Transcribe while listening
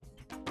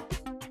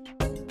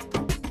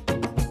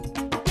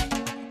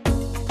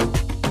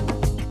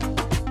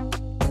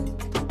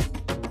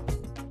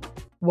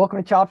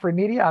Welcome to Childfree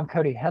Media. I'm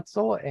Cody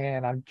Hetzel,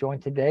 and I'm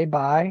joined today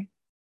by.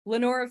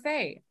 Lenora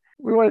Faye.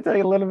 We want to tell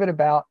you a little bit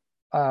about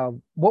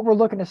what we're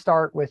looking to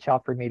start with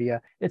Childfree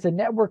Media. It's a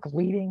network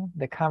leading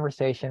the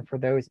conversation for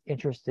those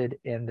interested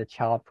in the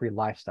child-free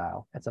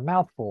lifestyle. It's a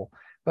mouthful,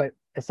 but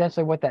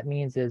essentially what that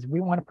means is we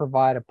want to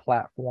provide a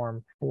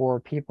platform for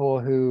people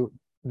who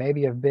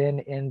maybe have been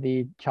in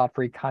the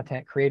child-free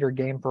content creator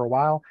game for a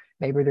while.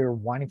 Maybe they're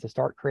wanting to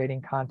start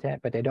creating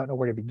content, but they don't know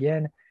where to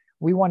begin.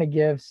 We want to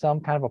give some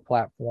kind of a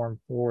platform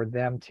for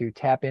them to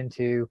tap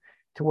into,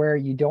 to where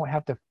you don't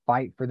have to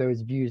fight for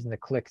those views and the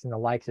clicks and the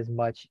likes as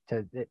much.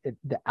 The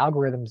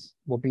algorithms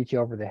will beat you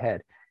over the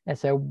head. And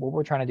so what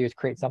we're trying to do is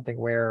create something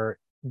where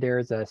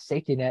there's a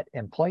safety net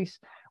in place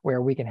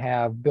where we can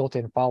have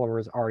built-in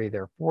followers already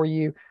there for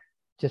you.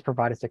 Just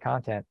provide us the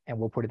content and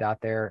we'll put it out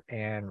there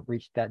and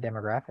reach that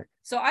demographic.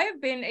 So I have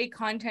been a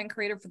content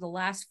creator for the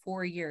last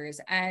 4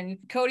 years. And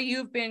Cody,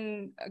 you've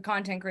been a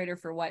content creator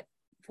for what?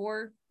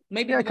 Four,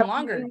 maybe Yeah, even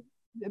longer.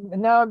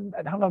 no,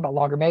 I don't know about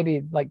longer,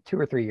 maybe like 2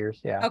 or 3 years.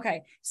 Yeah.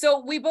 Okay.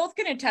 So we both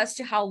can attest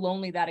to how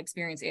lonely that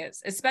experience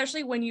is,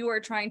 especially when you are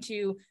trying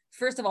to,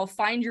 first of all,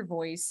 find your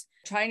voice,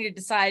 trying to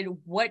decide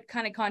what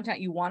kind of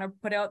content you want to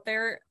put out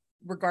there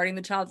regarding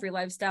the child-free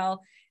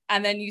lifestyle.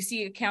 And then you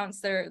see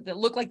accounts that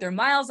look like they're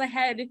miles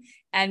ahead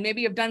and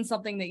maybe have done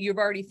something that you're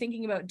already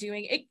thinking about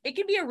doing. It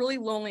can be a really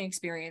lonely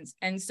experience.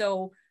 And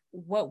so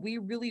what we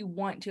really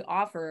want to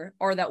offer,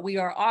 or that we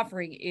are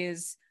offering,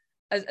 is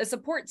a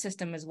support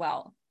system as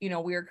well. You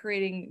know, we are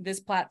creating this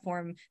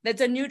platform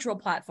that's a neutral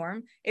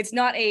platform. It's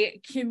not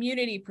a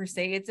community per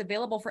se. It's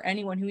available for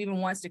anyone who even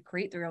wants to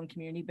create their own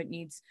community, but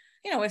needs,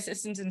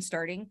 assistance in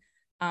starting.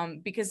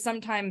 Because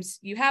sometimes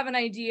you have an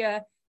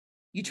idea,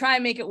 you try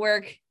and make it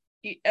work.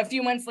 A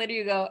few months later,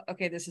 you go,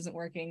 okay, this isn't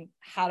working.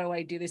 How do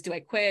I do this? Do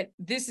I quit?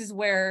 This is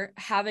where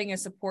having a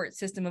support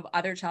system of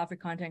other child-free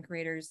content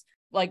creators,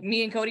 like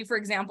me and Cody, for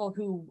example,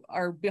 who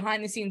are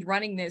behind the scenes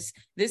running this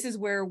is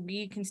where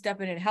we can step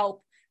in and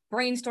help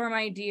brainstorm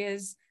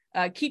ideas,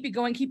 keep you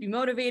going, keep you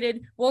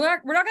motivated. Well,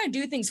 we're not going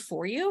to do things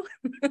for you,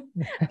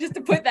 just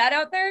to put that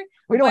out there.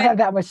 We don't have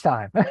that much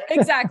time.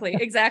 Exactly.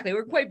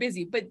 We're quite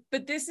busy,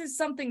 but this is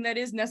something that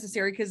is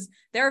necessary, because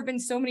there have been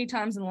so many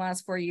times in the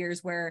last 4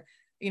 years where,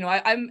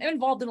 I'm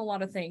involved in a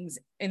lot of things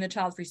in the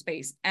child-free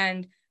space,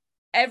 and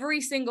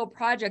every single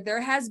project, there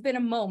has been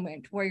a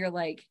moment where you're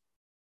like,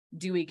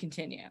 do we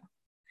continue?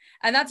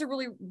 And that's a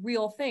really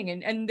real thing.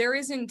 And there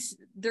isn't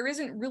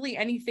really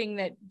anything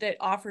that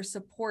offers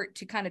support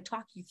to kind of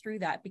talk you through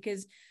that,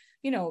 because,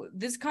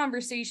 this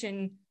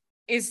conversation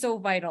is so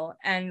vital.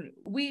 And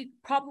we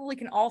probably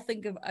can all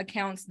think of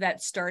accounts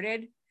that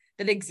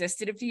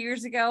existed a few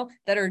years ago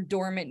that are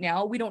dormant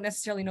now. We don't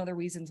necessarily know the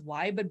reasons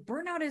why, but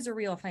burnout is a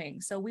real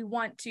thing. So we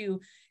want to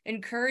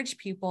encourage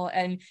people.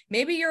 And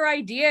maybe your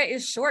idea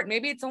is short.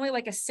 Maybe it's only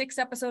like a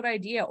 6-episode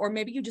idea, or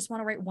maybe you just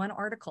want to write one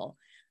article.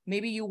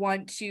 Maybe you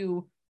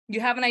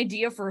have an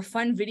idea for a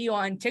fun video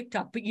on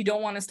TikTok, but you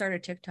don't want to start a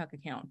TikTok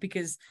account,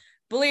 because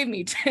believe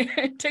me,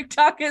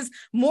 TikTok is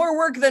more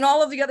work than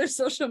all of the other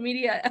social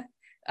media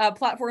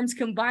platforms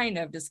combined,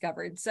 I've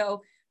discovered.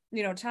 So,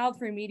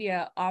 Child-Free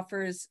Media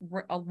offers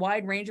a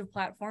wide range of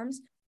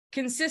platforms.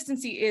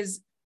 Consistency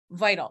is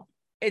vital.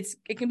 It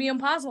can be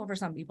impossible for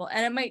some people,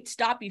 and it might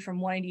stop you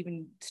from wanting to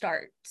even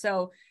start.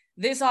 So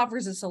this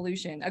offers a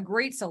solution, a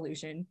great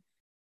solution,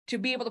 to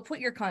be able to put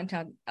your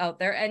content out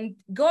there and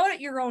go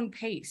at your own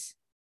pace,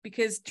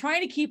 because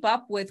trying to keep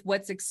up with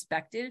what's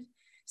expected,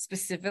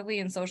 specifically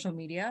in social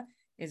media,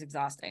 is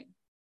exhausting,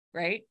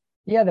 right?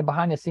 Yeah, the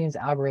behind the scenes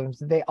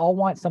algorithms, they all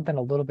want something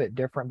a little bit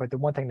different, but the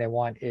one thing they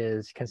want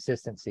is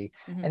consistency.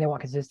 Mm-hmm. And they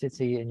want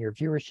consistency in your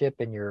viewership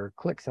and your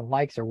clicks and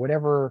likes, or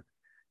whatever,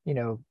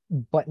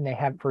 button they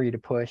have for you to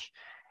push.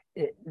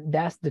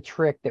 That's the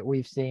trick that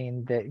we've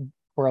seen, that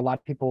where a lot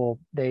of people,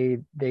 they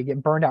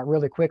get burned out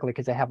really quickly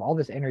because they have all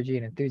this energy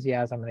and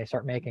enthusiasm and they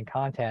start making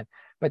content,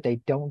 but they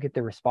don't get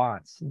the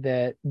response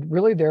that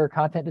really their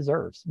content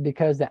deserves,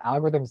 because the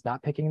algorithm's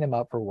not picking them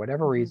up for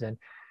whatever reason.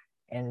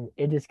 And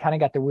it just kind of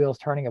got the wheels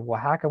turning of, well,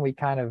 how can we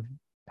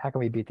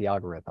beat the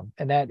algorithm?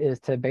 And that is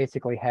to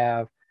basically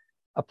have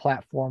a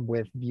platform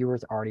with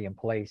viewers already in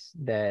place,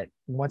 that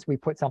once we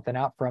put something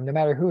out from, no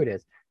matter who it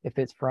is, if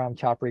it's from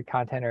child-free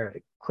content or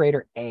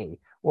creator A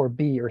or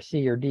B or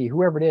C or D,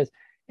 whoever it is,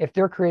 if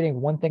they're creating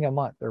one thing a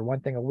month or one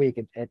thing a week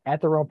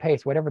at their own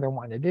pace, whatever they're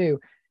wanting to do,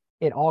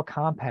 it all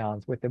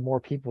compounds with the more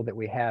people that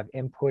we have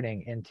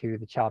inputting into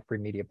the child-free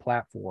media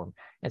platform.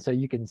 And so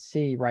you can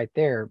see right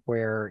there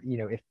where,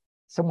 if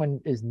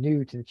someone is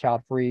new to the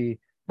child-free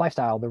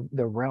lifestyle,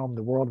 the realm,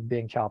 the world of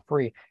being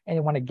child-free, and they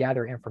want to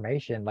gather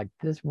information, like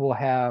this will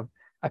have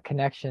a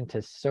connection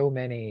to so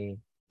many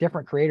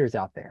different creators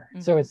out there.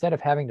 Mm-hmm. So instead of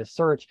having to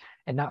search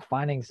and not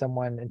finding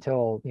someone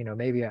until,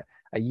 maybe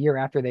a year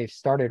after they've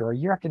started or a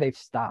year after they've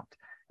stopped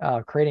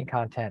creating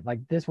content, like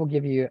this will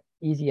give you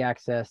easy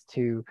access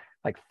to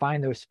like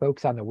find those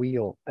spokes on the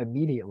wheel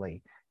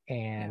immediately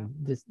and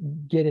just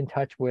get in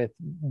touch with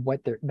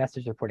what their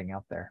message they're putting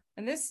out there.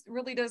 And this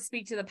really does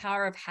speak to the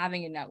power of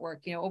having a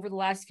network. Over the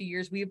last few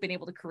years, we've been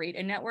able to create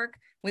a network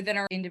within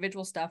our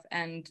individual stuff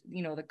and,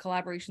 the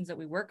collaborations that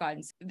we work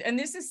on. And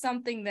this is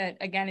something that,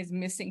 again, is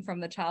missing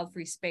from the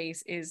child-free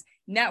space is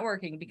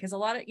networking, because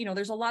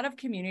there's a lot of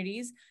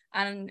communities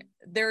and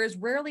there is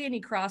rarely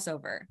any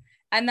crossover.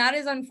 And that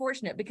is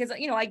unfortunate because,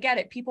 I get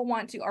it. People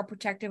are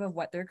protective of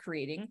what they're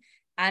creating.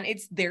 And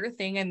it's their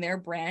thing and their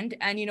brand.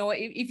 And,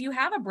 if you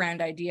have a brand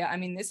idea,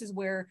 this is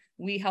where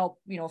we help,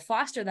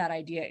 foster that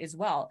idea as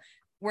well.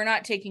 We're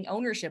not taking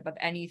ownership of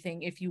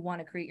anything. If you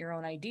want to create your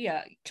own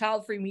idea,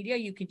 Child-Free Media,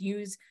 you could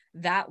use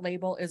that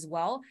label as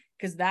well,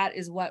 because that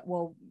is what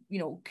will,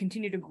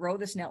 continue to grow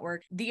this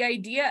network. The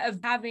idea of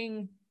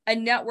having a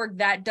network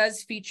that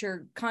does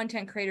feature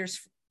content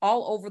creators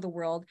all over the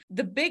world.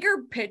 The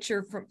bigger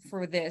picture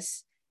for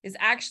this is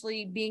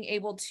actually being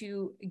able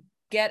to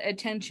get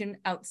attention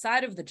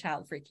outside of the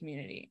child-free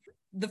community.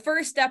 The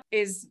first step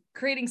is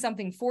creating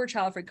something for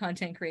child-free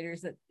content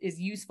creators that is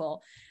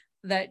useful,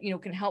 that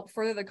can help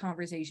further the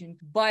conversation.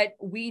 But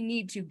we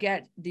need to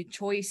get the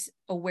choice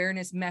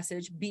awareness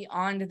message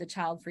beyond the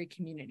child-free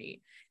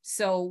community.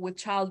 So with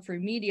Child-Free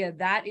Media,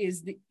 that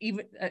is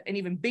an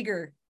even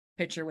bigger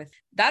picture. With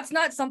that's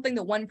not something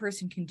that one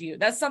person can do.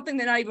 That's something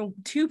that not even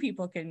two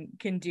people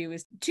can do.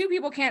 Is two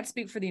people can't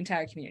speak for the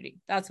entire community.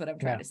 That's what I'm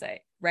trying to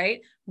say, right?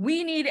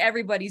 We need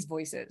everybody's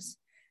voices.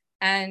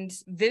 And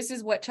this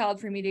is what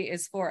Child-Free Media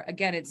is for.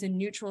 Again, it's a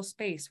neutral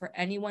space for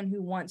anyone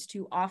who wants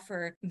to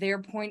offer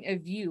their point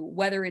of view,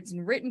 whether it's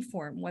in written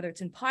form, whether it's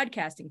in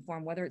podcasting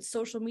form, whether it's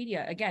social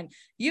media. Again,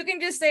 you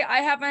can just say, I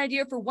have an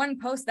idea for one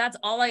post. That's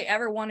all I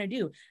ever want to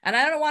do. And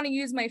I don't want to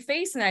use my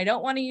face and I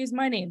don't want to use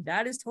my name.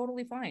 That is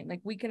totally fine. Like,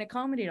 we can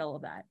accommodate all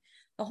of that.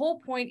 The whole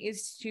point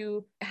is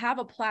to have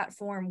a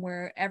platform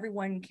where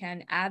everyone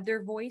can add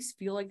their voice,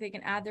 feel like they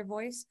can add their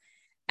voice,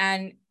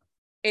 and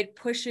it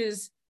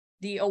pushes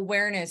the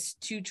awareness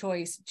to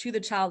choice, to the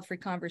child-free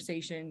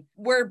conversation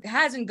where it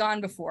hasn't gone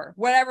before,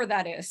 whatever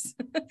that is.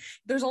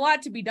 There's a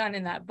lot to be done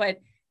in that, but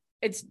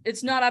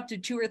it's not up to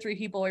 2 or 3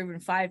 people or even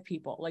 5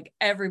 people. Like,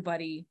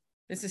 everybody,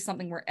 this is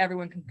something where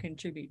everyone can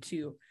contribute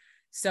to.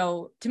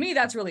 So to me,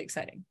 that's really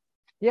exciting.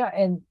 Yeah.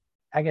 And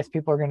I guess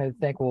people are going to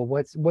think, well,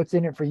 what's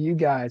in it for you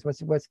guys?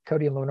 What's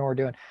Cody and Lenore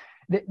doing?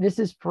 This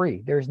is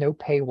free. There's no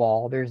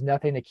paywall. There's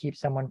nothing to keep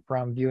someone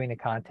from viewing the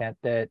content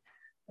that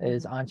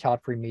is on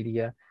Child-Free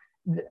Media.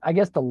 I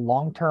guess the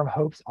long-term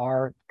hopes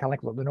are kind of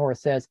like what Lenora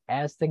says,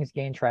 as things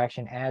gain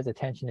traction, as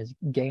attention is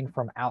gained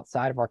from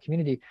outside of our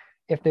community,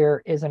 if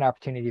there is an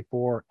opportunity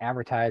for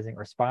advertising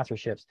or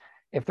sponsorships,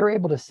 if they're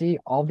able to see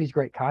all these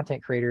great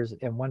content creators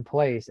in one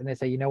place and they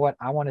say, you know what,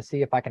 I want to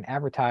see if I can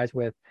advertise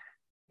with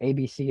A,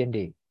 B, C, and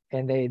D.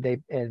 And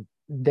and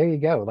there you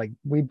go. Like,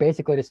 we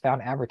basically just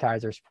found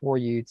advertisers for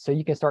you so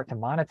you can start to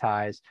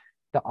monetize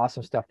the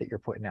awesome stuff that you're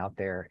putting out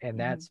there. And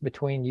that's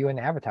between you and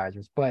the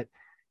advertisers. But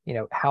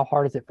how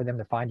hard is it for them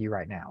to find you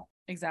right now?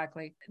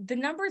 Exactly. The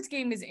numbers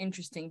game is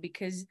interesting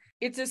because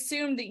it's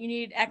assumed that you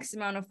need X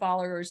amount of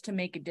followers to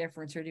make a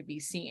difference or to be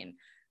seen.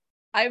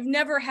 I've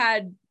never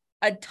had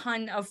a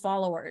ton of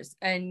followers,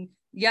 and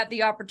yet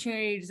the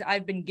opportunities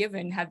I've been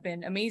given have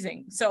been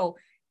amazing. So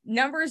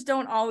numbers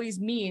don't always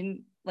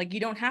mean, like, you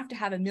don't have to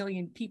have 1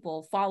 million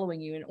people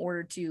following you in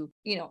order to,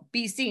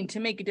 be seen, to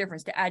make a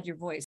difference, to add your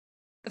voice.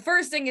 The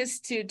first thing is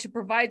to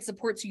provide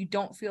support so you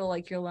don't feel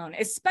like you're alone,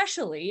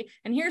 especially,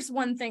 and here's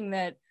one thing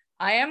that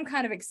I am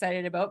kind of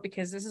excited about,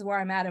 because this is where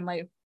I'm at in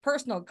my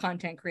personal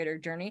content creator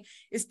journey,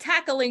 is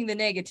tackling the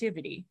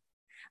negativity.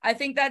 I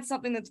think that's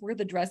something that's worth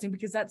addressing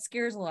because that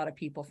scares a lot of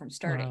people from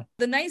starting.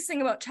 The nice thing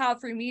about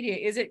Child-Free Media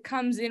is it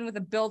comes in with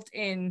a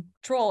built-in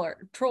troll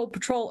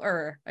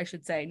patroller, I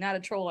should say, not a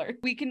troller.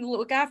 We can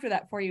look after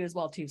that for you as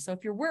well too. So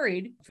if you're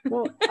worried,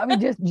 well,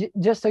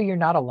 just so you're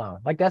not alone.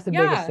 Like, that's the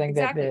biggest thing.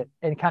 Exactly. that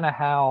and kind of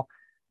how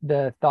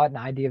the thought and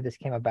idea of this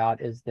came about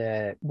is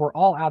that we're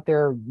all out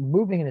there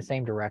moving in the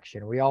same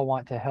direction. We all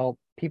want to help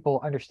people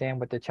understand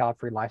what the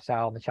child-free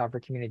lifestyle and the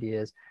child-free community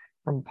is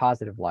from a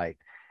positive light.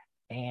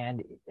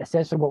 And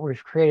essentially what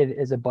we've created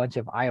is a bunch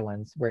of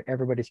islands where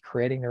everybody's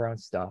creating their own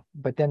stuff.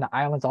 But then the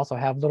islands also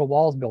have little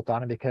walls built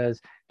on it because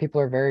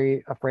people are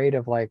very afraid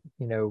of, like,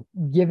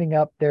 giving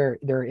up their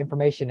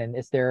information, and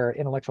it's their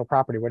intellectual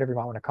property, whatever you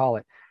might want to call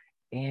it.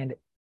 And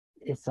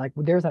it's like,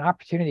 there's an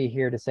opportunity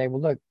here to say,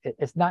 well, look,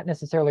 it's not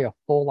necessarily a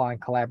full-on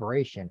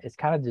collaboration. It's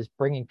kind of just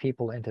bringing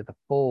people into the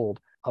fold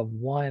of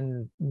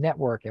one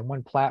network and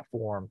one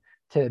platform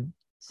to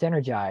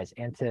synergize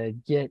and to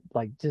get,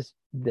 like, just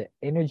the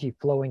energy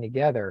flowing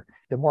together.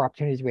 The more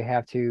opportunities we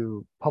have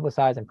to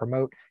publicize and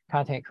promote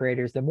content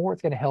creators, the more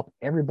it's going to help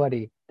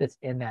everybody that's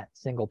in that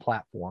single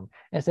platform,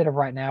 instead of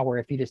right now where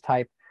if you just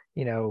type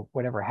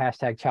whatever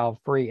hashtag child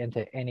free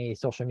into any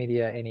social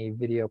media, any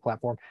video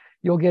platform,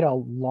 you'll get a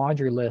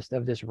laundry list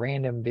of just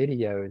random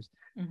videos.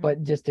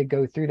 But just to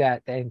go through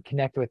that and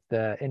connect with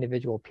the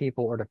individual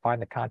people or to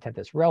find the content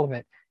that's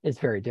relevant is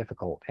very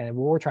difficult. And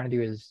what we're trying to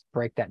do is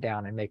break that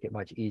down and make it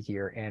much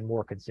easier and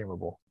more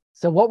consumable.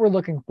 So what we're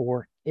looking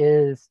for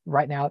is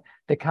right now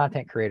the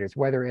content creators,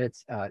 whether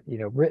it's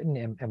written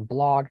in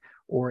blog,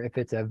 or if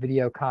it's a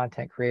video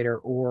content creator,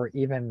 or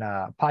even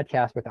a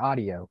podcast with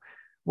audio.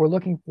 We're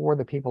looking for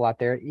the people out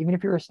there, even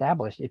if you're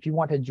established, if you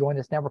want to join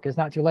this network, it's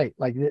not too late.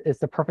 Like, it's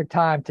the perfect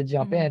time to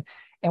jump in.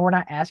 And we're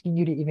not asking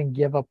you to even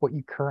give up what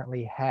you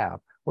currently have.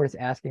 We're just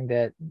asking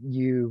that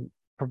you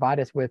provide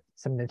us with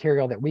some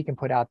material that we can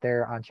put out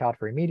there on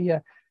Childfree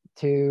Media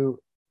to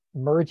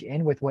merge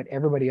in with what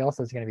everybody else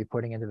is going to be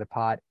putting into the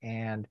pot,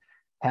 and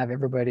have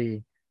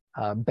everybody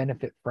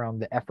benefit from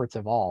the efforts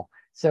of all.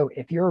 So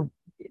if you're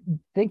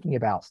thinking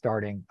about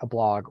starting a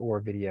blog or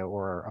a video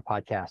or a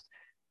podcast,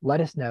 let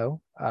us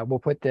know. We'll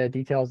put the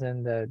details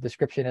in the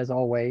description as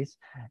always,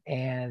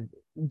 and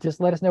just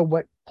let us know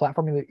what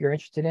platform you're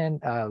interested in.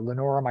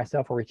 Lenora or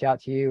myself will reach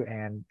out to you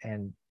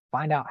and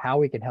find out how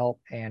we can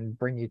help and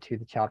bring you to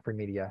the Childfree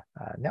Media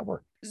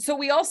Network. So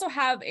we also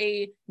have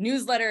a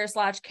newsletter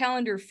 /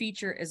 calendar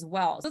feature as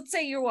well. So let's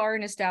say you are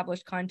an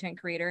established content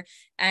creator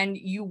and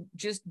you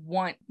just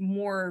want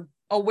more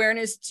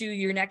awareness to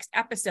your next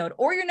episode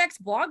or your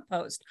next blog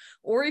post,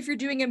 or if you're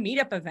doing a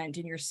meetup event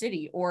in your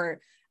city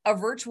or a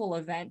virtual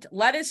event,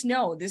 let us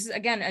know. This is,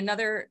 again,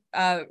 another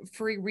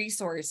free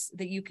resource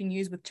that you can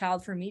use with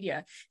Childfree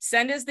Media.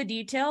 Send us the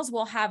details.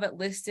 We'll have it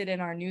listed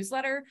in our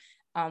newsletter.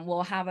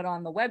 We'll have it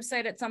on the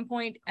website at some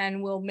point,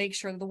 and we'll make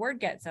sure that the word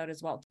gets out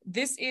as well.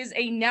 This is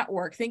a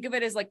network. Think of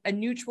it as like a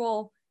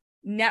neutral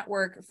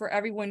network for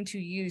everyone to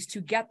use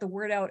to get the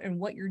word out and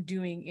what you're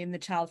doing in the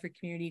Childfree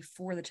community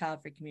for the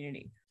Childfree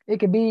community. It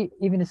could be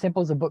even as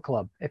simple as a book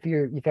club. If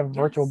you have a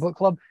virtual book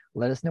club,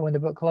 let us know when the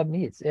book club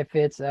meets. If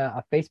it's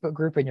a Facebook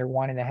group and you're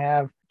wanting to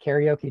have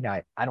karaoke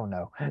night, I don't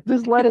know,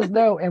 just let us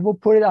know and we'll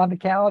put it on the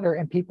calendar,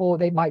 and people,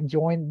 they might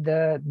join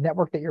the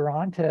network that you're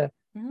on to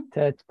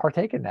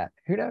partake in that.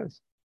 Who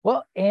knows?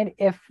 Well, and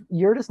if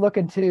you're just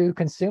looking to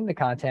consume the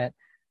content,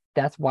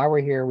 that's why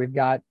we're here. We've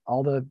got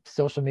all the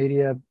social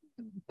media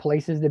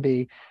places to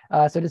be.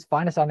 So just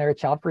find us on there at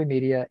Childfree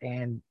Media,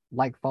 and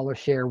like, follow,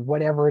 share,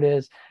 whatever it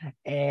is.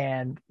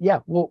 And yeah,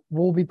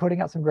 we'll be putting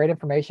out some great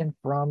information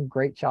from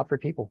great Childfree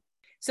people.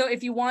 So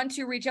if you want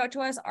to reach out to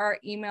us, our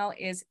email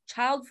is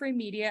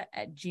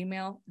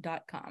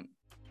childfreemedia@gmail.com.